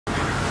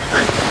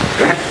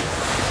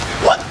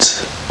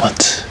ワン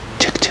ツー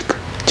チェックチェック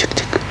チェック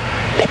チェック。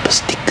リップ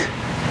スティック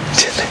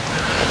じゃない、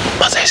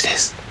まさよしで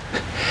す。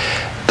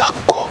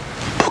学校、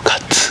部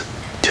活、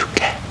受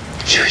験、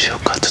就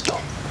職活動、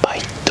バ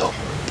イト、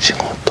仕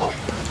事、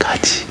家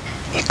事、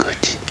育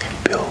児、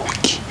病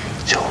気、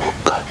障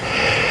害、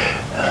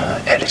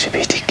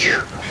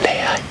LGBTQ、恋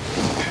愛、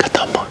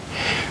片思い、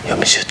読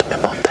み姑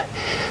問題。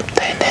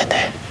大変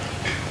ね、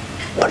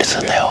無理す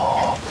んな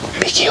よ。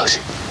右よし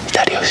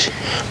左よし、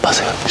ま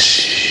さよ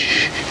し。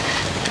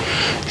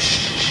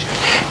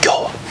今日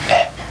は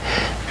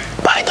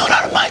バイノー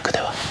ラルマイクで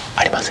は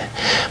ありません。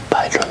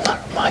バイノーラ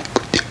ルマイ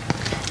クって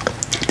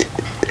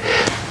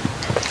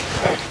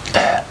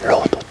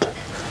ローディ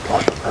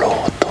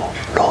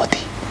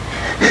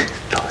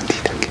だけ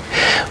っ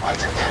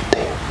て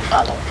いう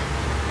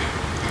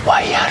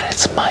ワイヤレ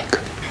スマイク、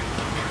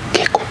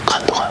結構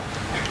感度が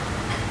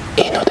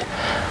いいので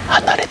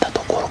離れた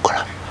ところか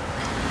ら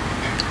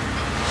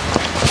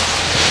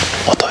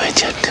音フェ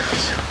チやってるんで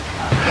すよ。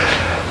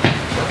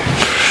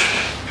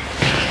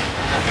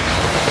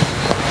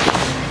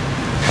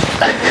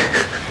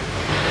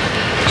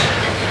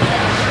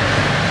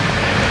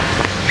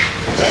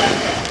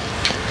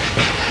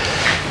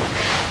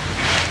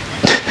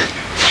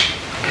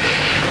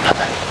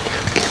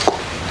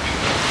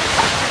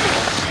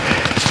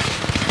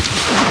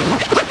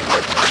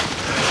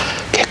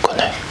結構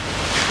ね、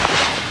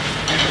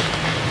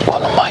こ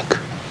のマイク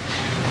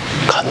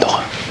感度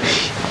が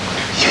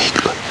低い。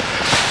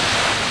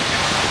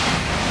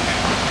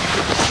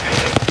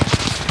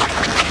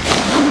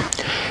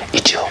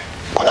一応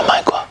このマ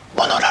イクは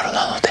モノラル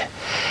なので、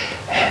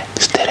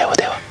ステレオ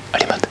ではあ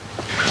りません。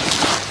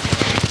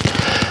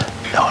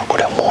だからこ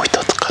れをもう一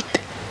つ買って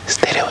ス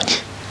テレオに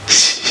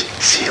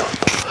しよう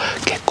と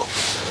結構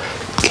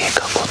計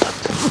画を立っ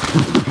て。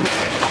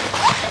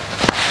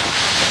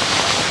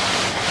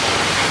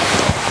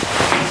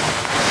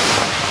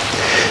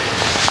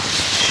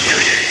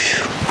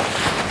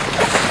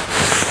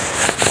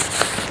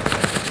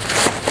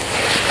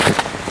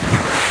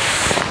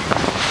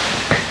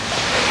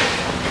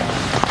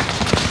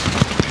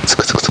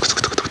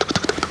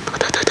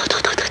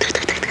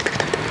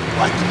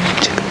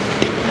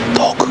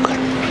遠くから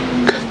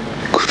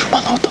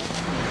車の音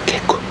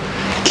結構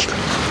聞く。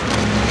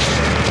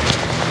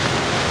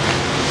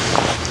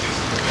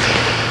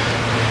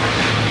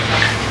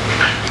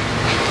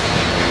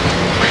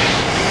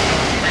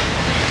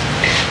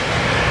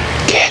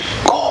結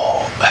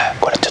構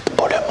これちょっと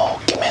ボリューム大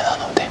きめな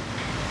ので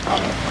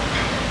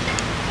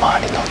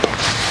周りの音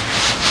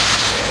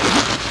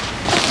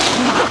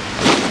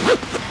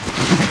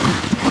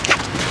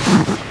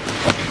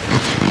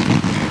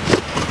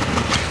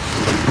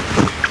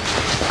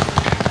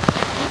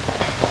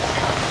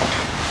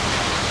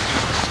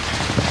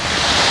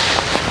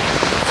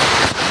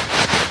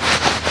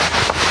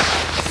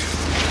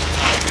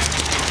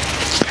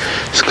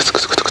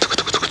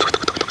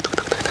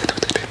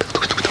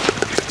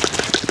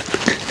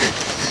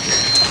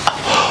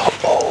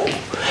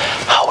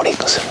ハウリン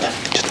グするね。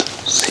ちょっと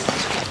すいま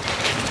せん。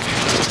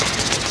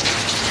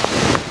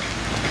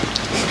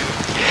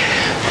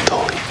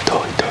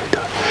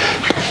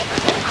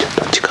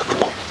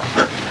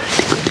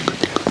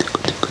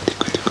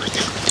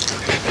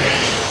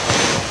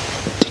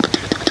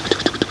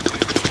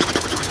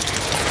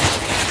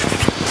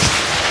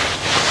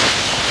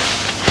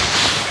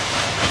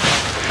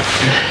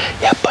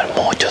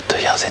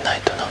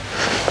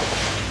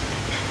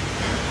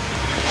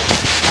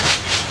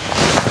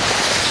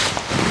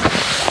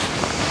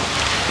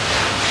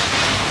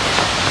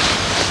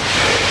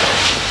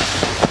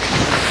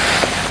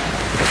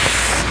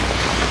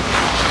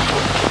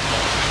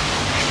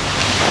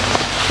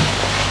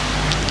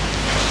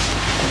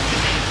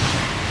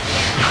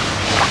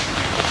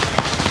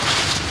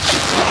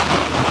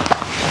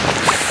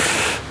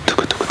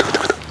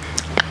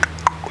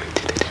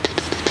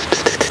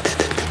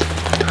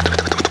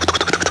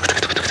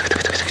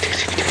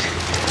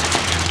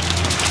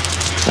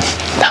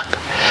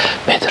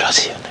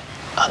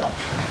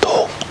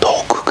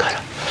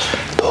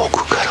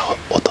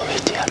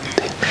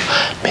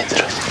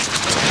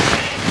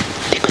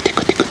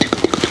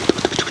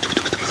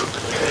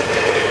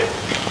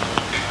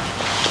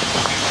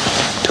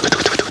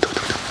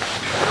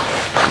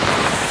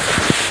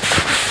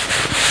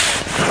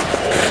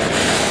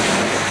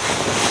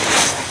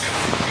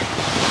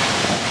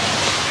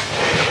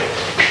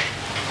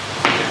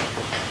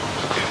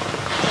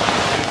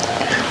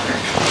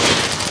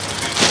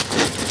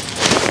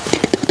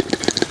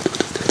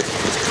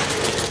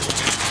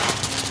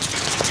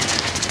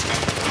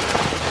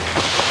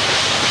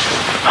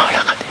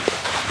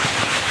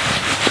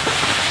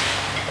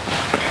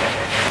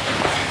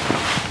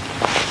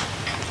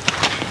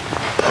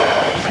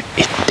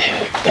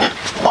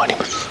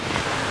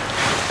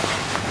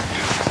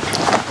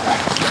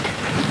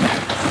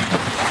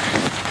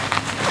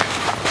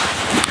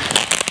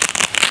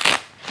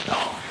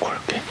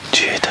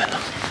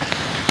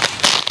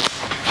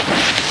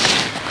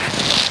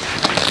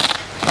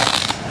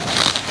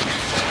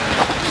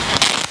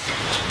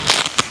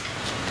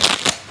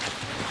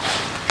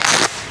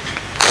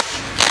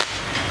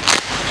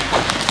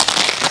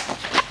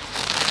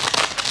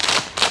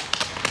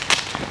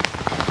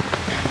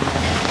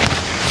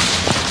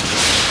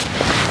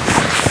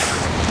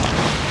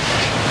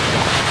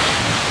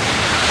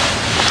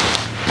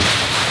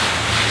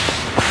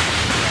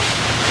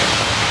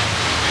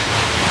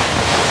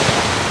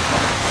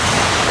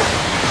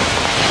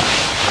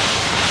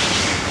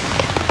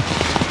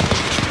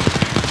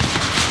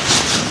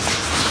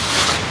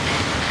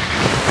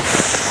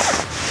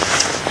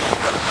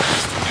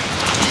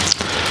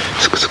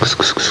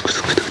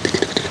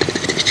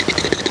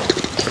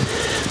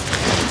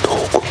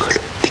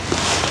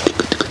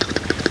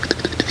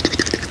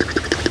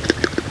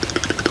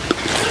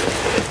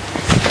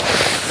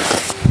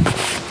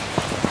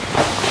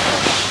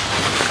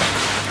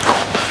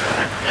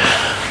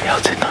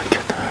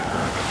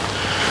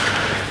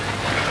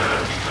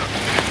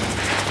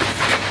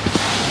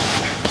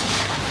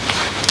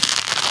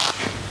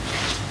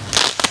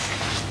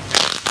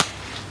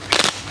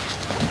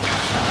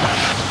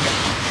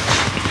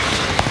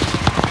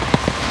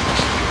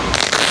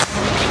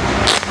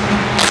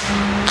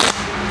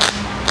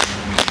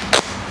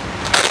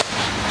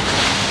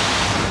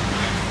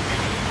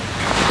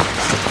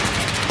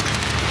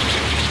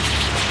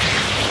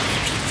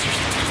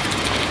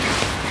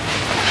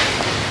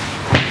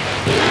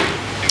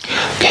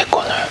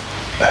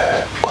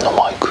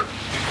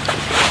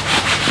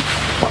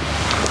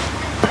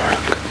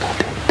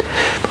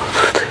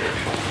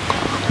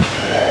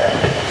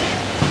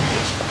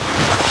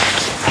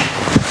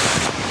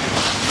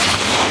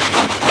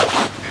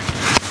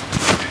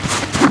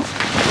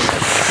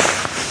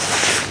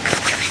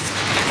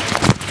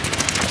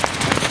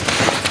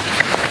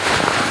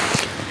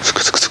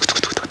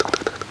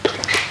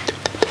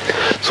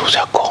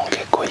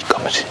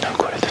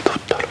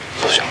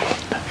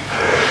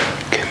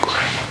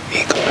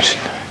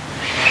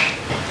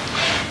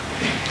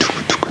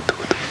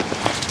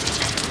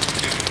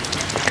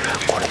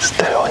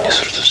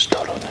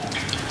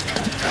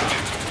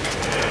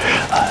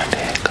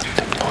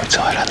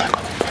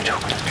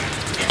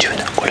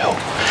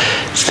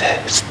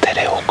ステ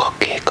レオ化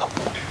計画も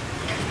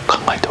考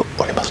えて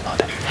おりますの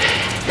で、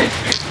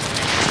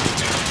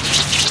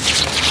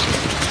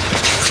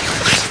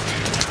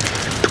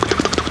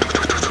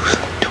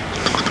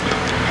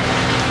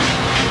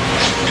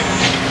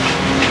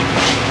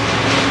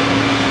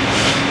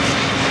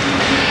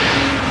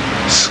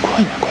すごい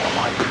ねこの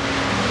マイク。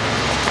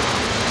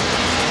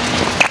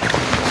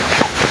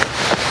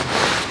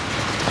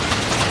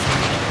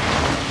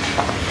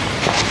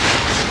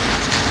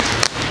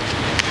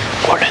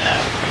これね、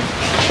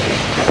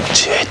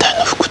自衛隊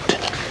の服って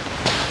ね、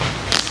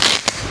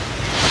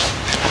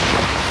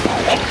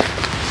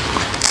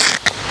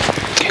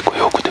結構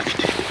よくでき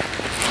ている。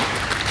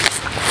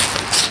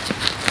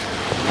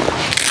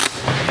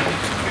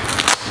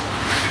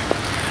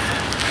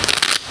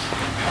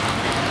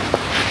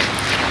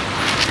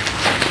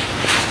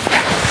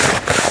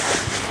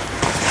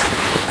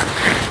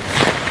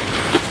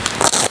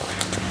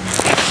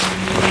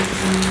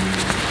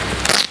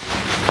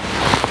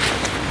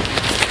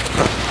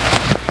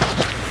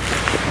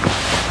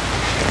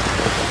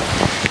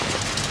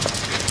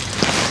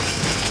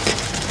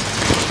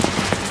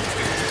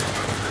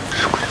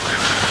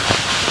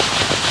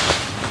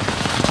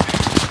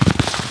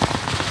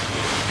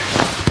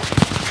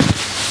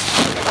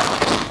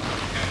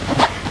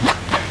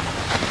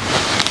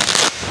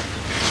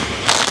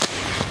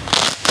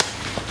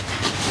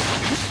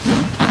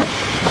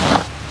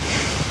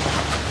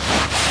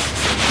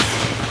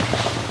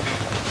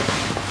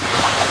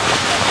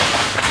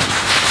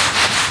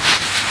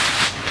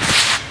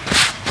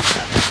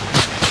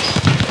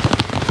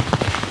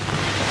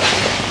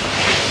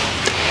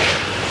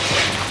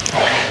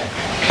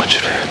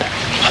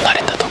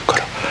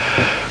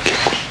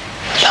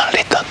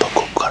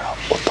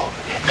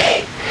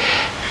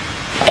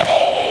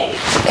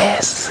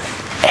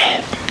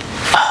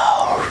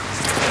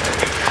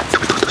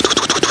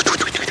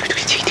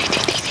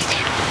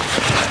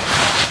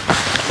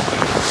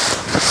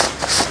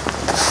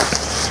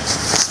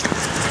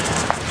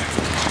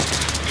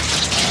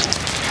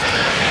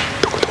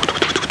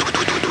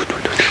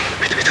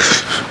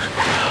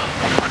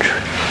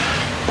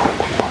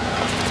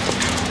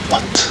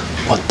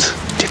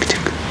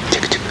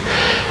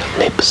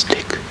リップスティ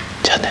ック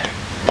チャンネル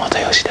まさ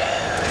よしで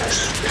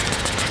す。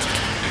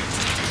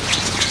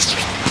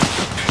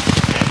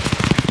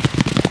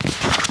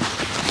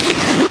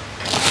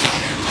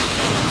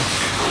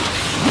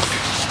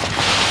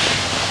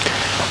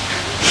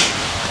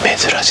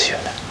珍しいよ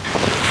ね、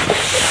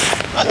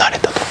離れ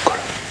たとこか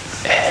ら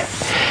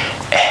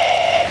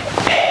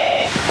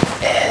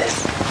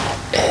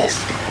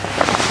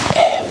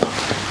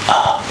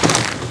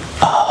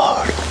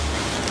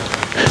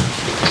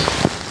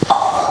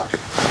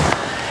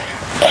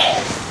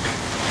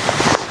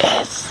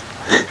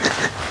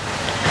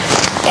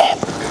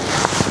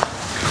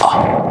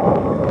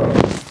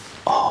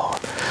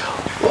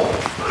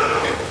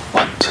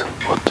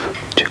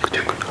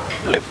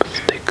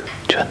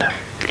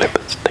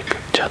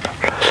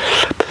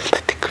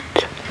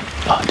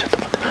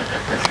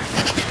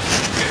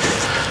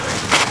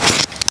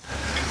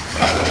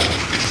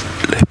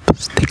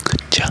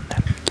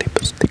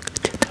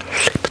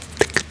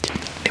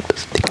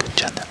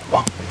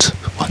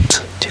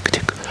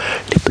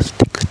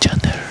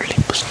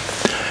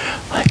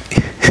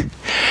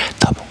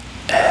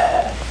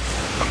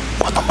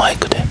マイ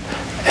クで、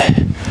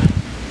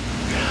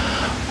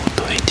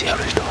音を演じや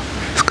る人は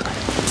少ない。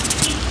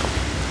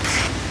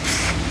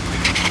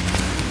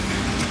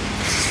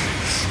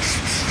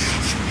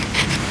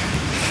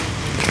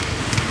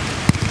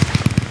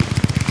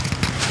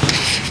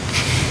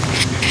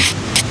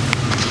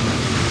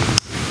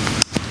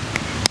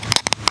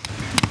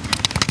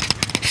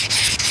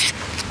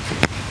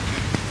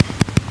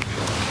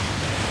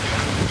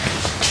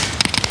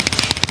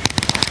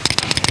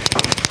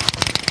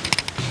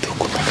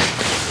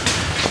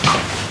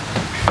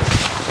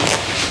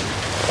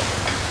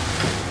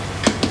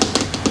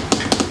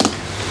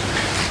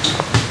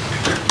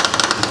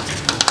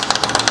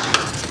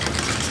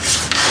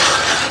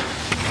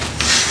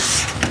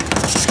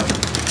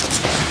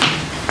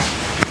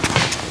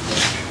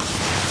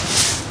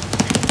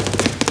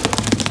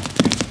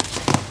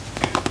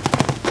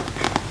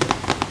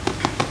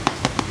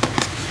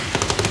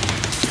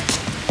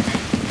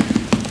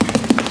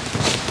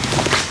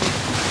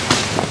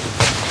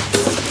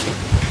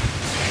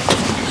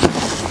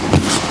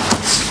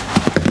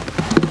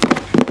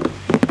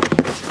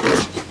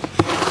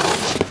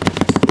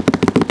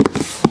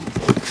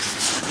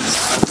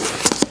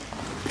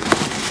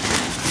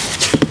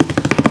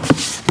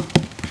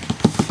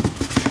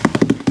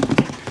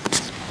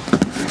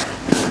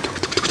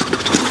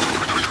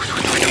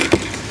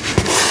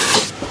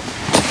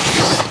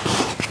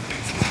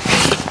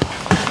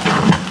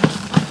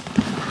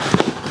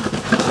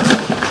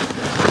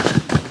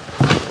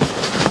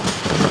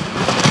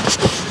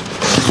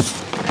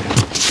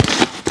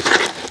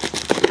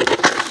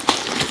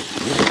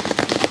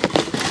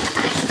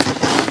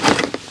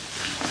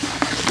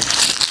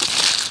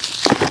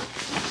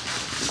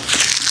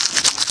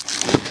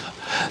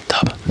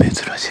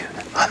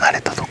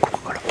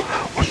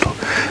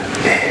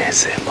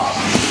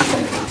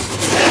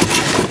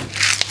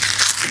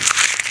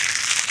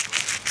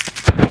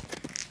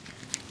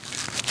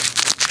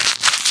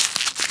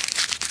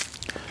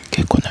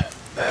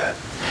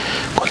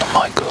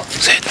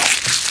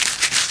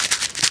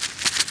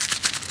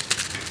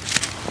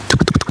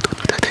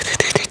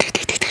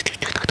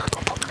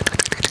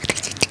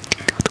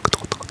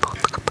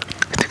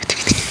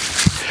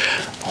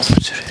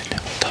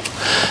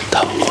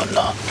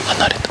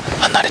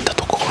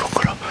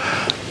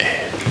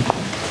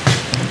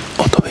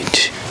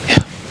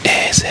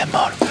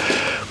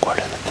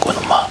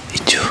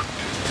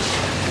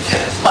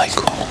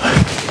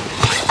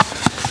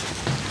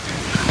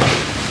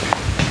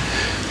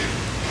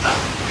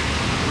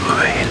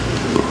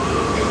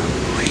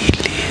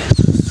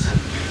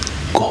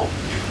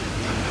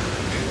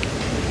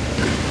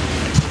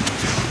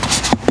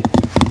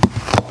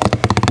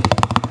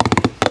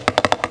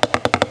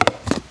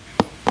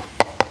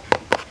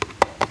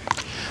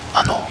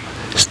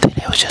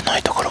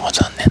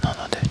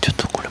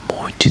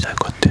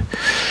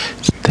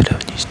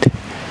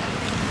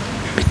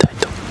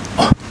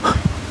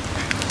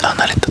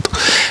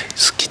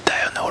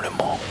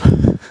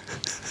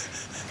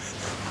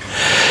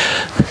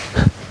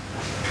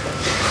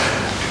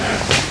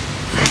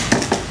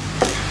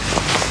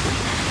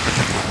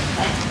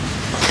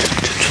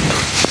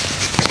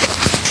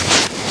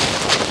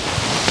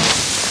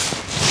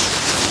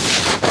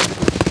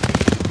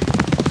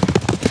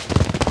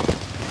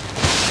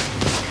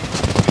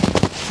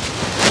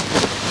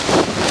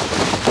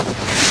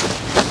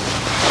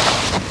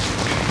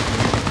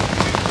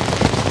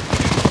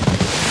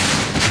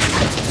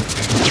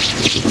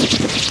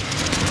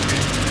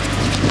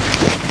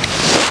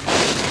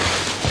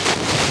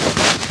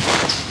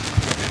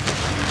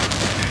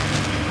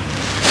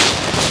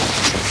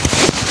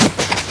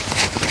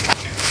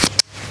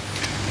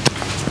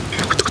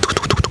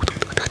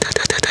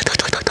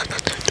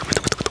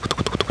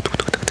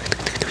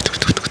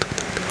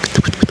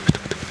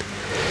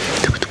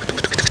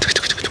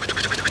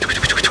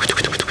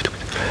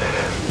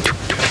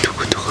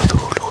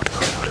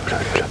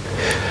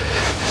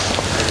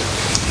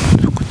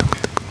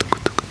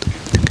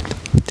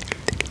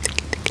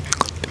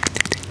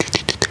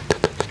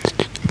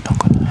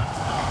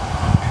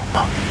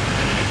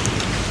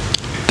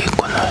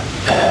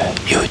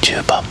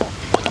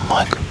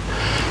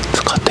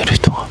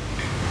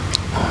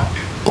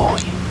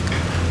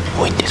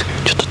いんですけど、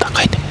ちょっと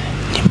高いんだけどね、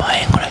2万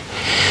円ぐらい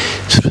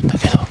するんだ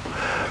けど、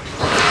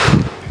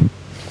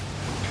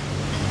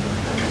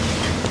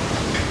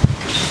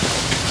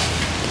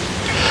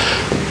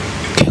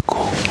結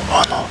構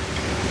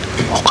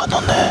他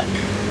のね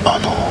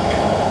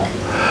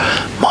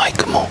マイ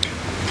クも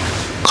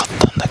買っ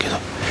たんだけど、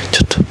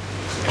ちょっと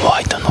ホ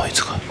ワイトノイ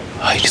ズが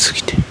入りす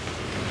ぎて、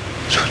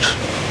そう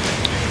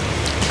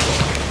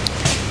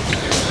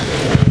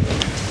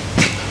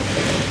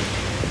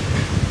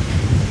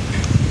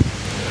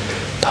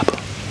多分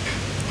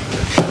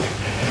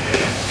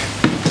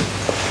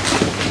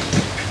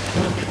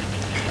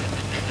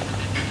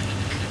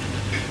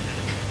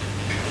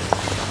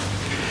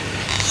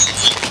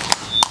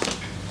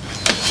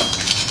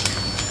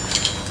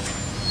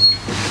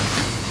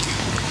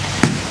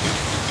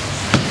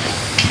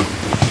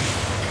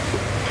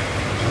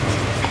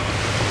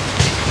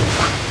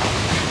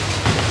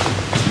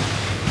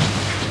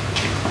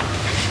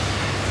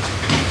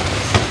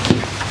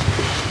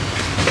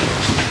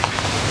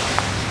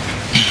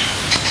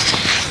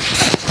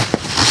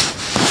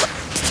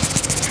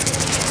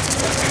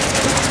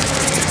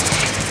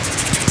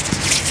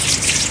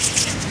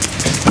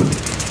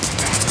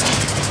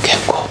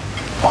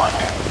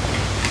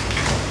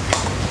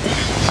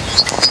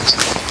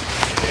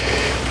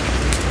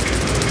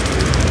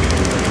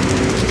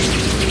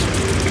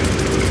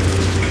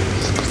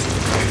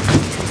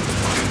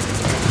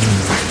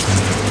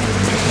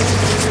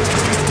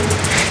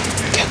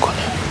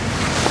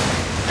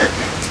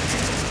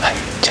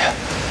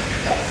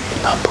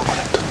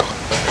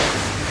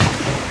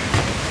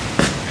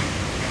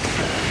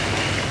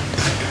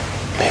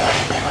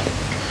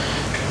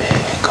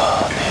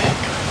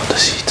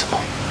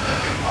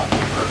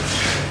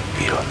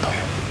い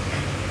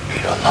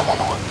ろんなも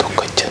のがどっ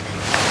か行っちゃう。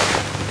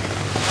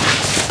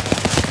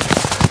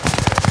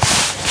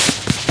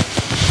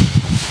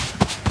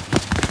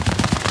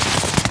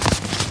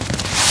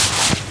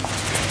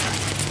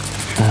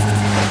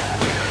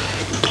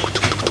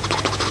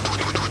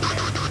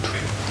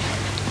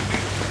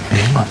メ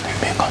ガ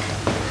ネ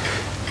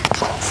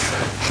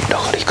だ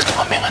からいくつ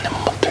かメガネも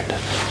持ってるんだよ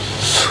ね。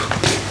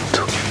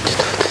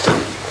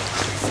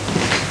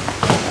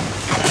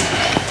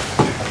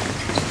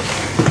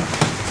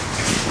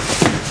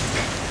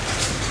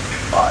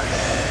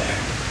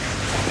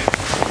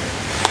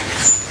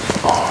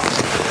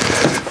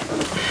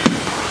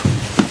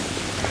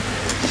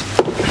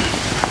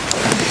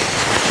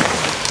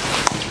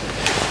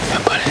や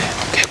っぱりね、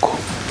結構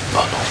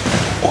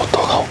音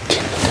が大き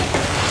いので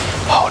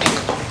ハウリング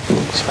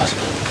もします。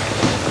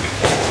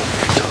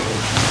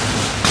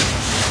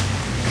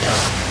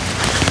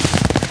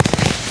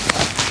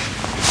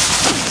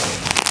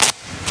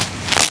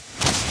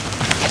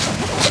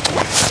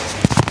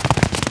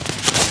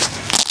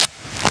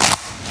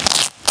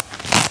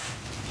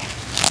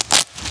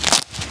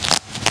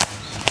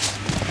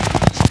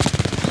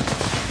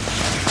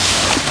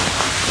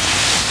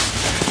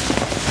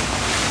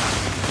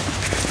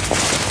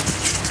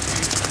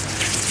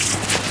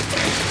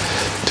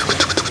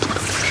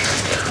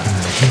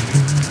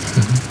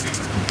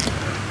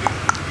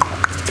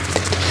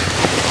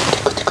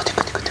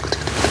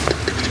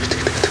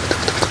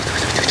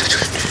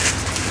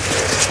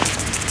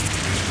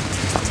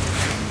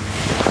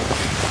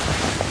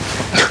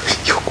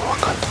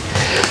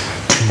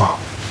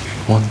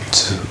ワン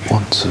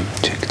ツー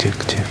チェックチェッ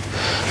クチェック。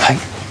はい、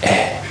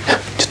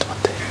ちょっと待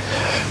って、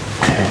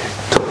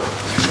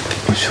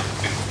よいしょ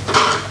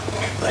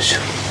よいしょ。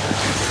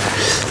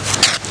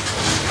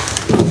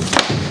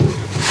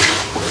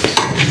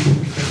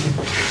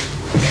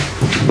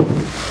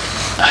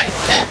はい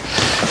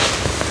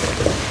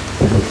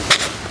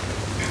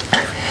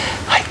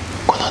はい、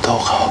この動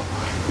画を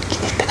気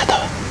に入った方は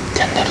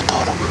チャンネル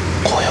登録、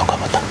高評価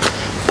ボタン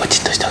ポ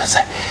チッとしてくださ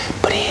い。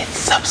Please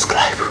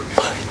subscribe。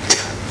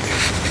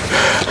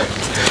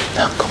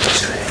なんか面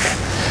白いね、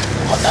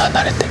こんな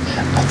離れて、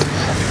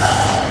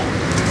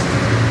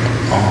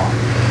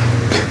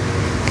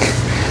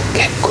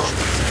結構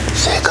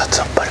生活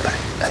はバリバリ、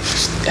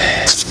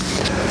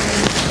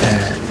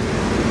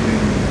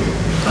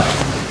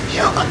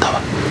夕方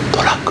は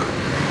トラック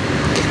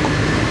結構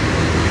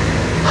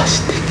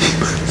走ってき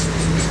ます。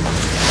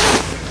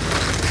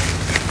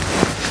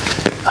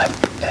はい、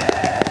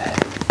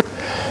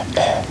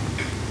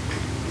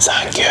サ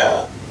ンキュー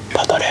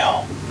パトレ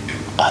オン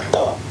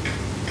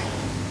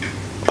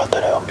パト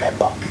レオンメン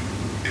バー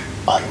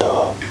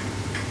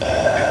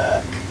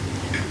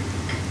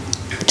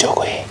上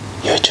位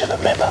YouTube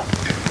メンバー。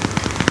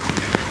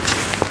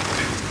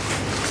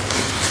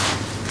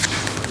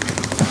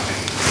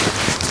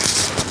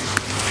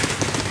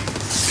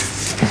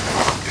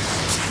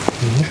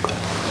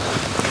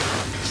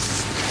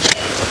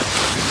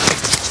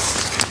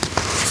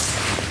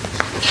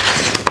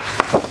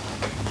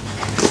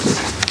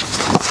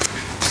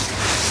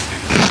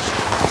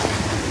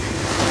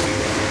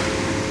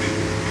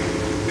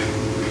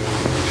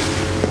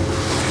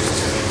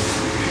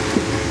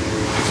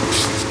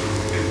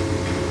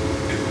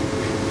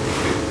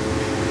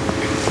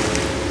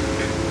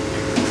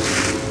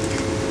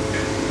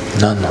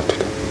何の音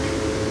だ。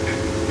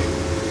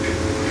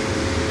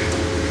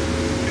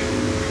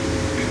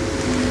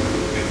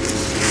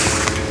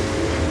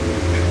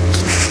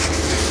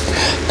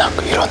なん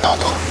かいろんな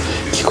音が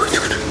聞こえて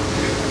くる。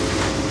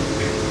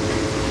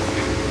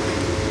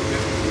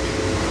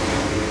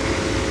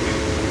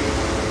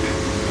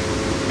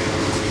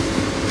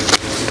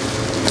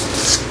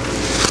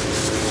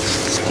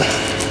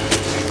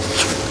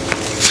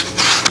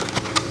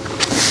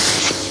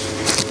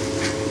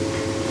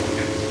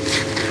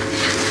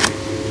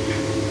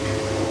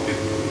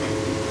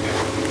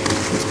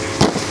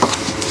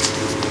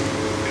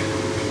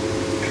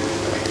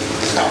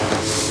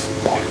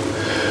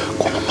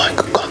このマイ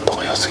ク感度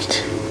が良すぎて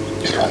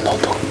いろんな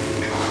音が。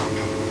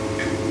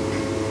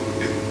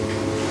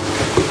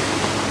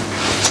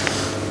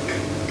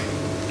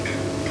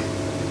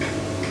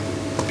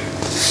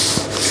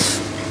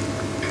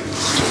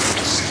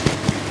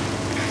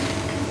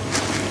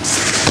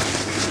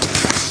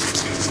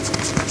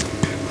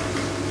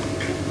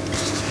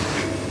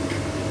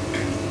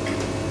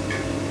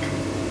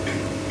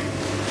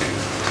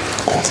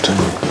本当に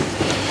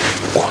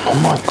この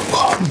マイク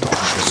感度が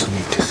良すぎ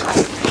てさ、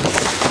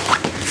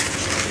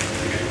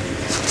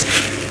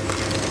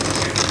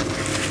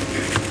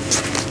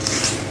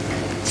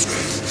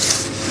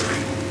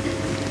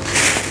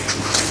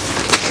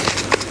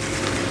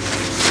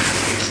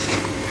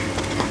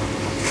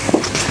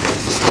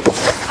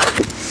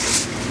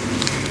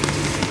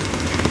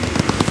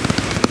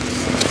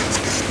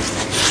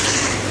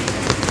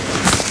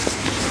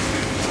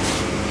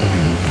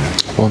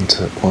ワン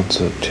ツーワン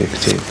ツーチェック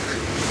チェック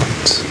ワン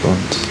ツーワン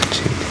ツー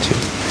チェックチェッ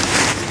ク。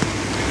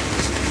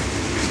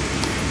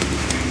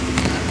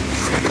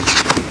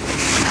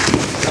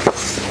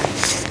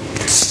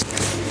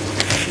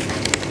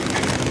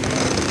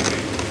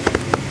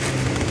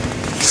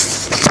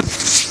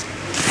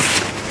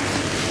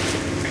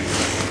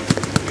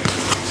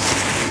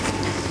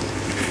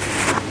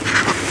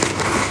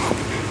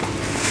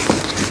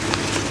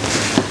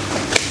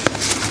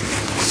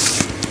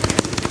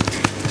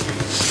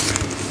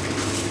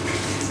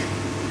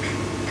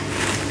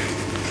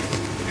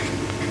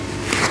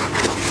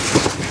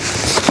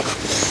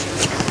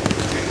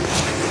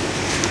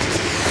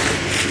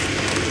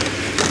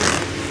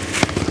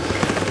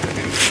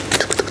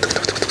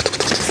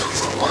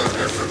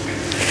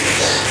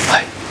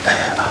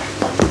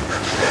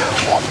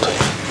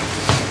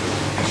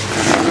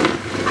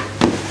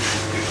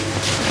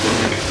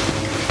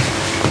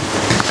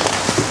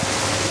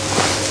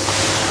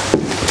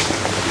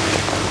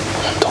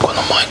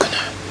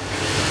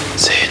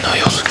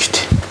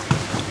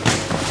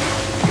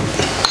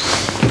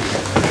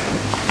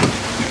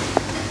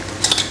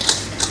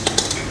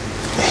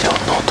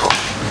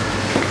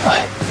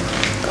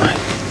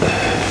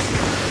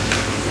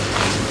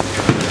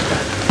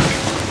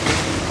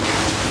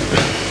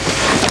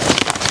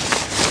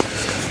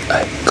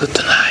Good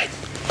night,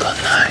 good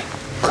night,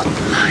 good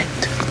night,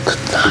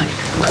 good night,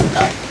 good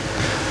night.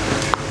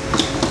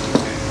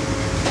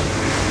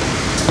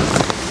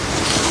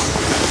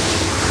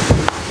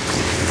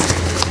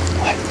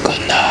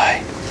 Good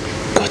night,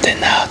 good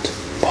night,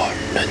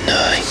 bonne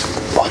nuit,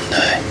 bonne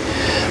nuit,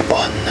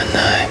 bonne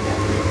nuit,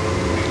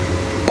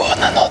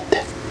 buona notte,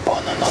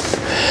 buona notte,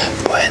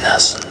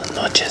 buenas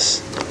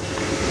noches,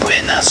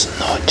 buenas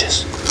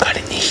noches,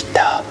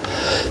 carinita,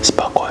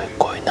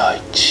 spokojnej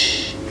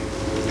nocy.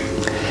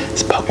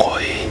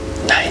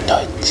 Spokojnej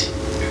nocy.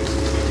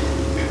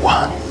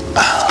 One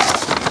hour.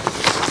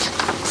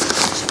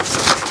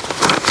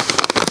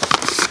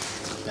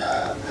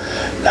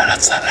 La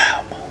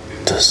salam,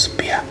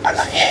 tuspia a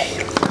la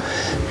hail,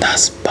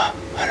 taspa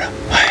a la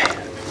hail,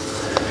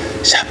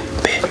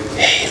 shappe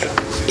hail,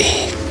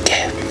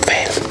 ike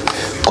fail,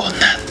 good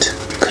night,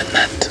 good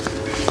night,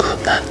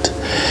 good night.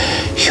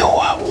 You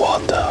are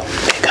water,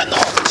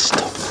 veganologist,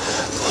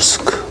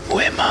 usk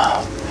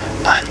uema,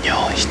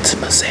 안녕,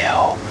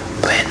 히츠무세요.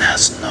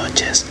 Buenas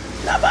noches,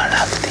 Lava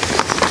Lactic.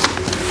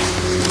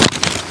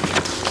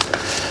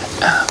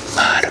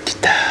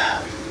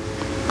 Marquita.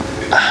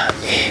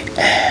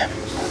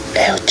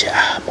 Eu te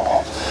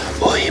amo.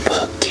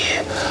 Uibuki.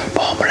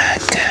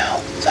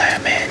 Bombracão.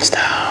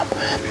 Sayamenstam.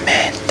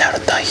 Mental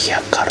Tahia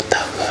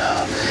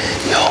Kartahu.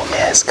 Yo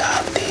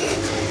escapti.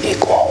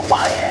 Igual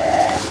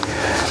vaie.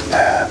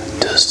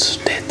 Dus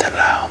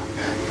tetram.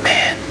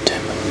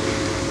 Mentum.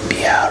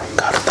 Biar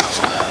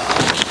Kartahu.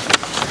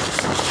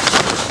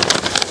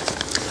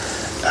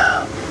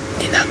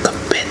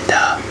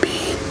 Ninakapenda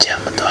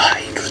bijam to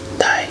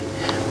hairutai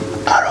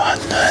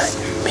arohanai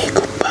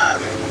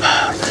mikuparu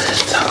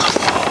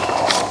sakamo.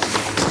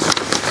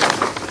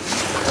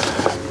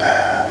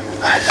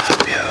 I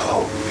love you,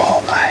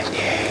 oh I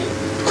need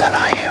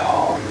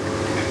사랑해요.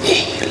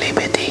 이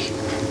liberty,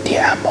 ti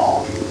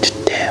amo,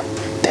 te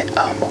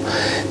amo.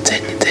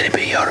 제니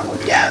텔레비 여러분,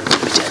 야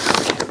준비자.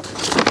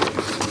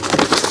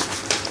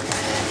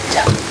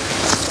 자.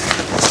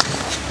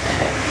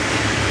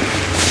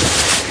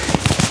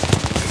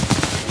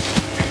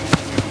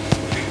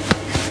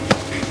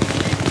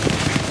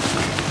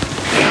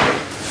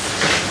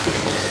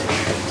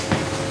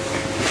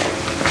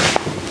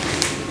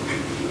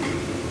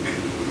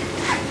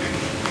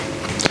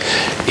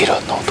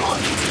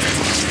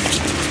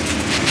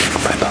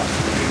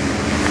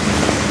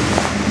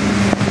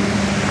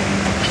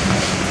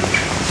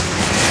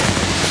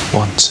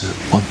 ツ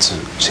ーワンツ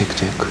ーチェック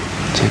チェック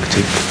チェックチ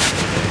ェック。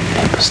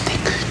リップスティ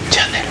ックチ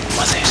ャンネル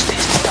まさよしで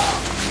した。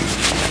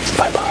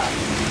バイバ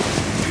イ。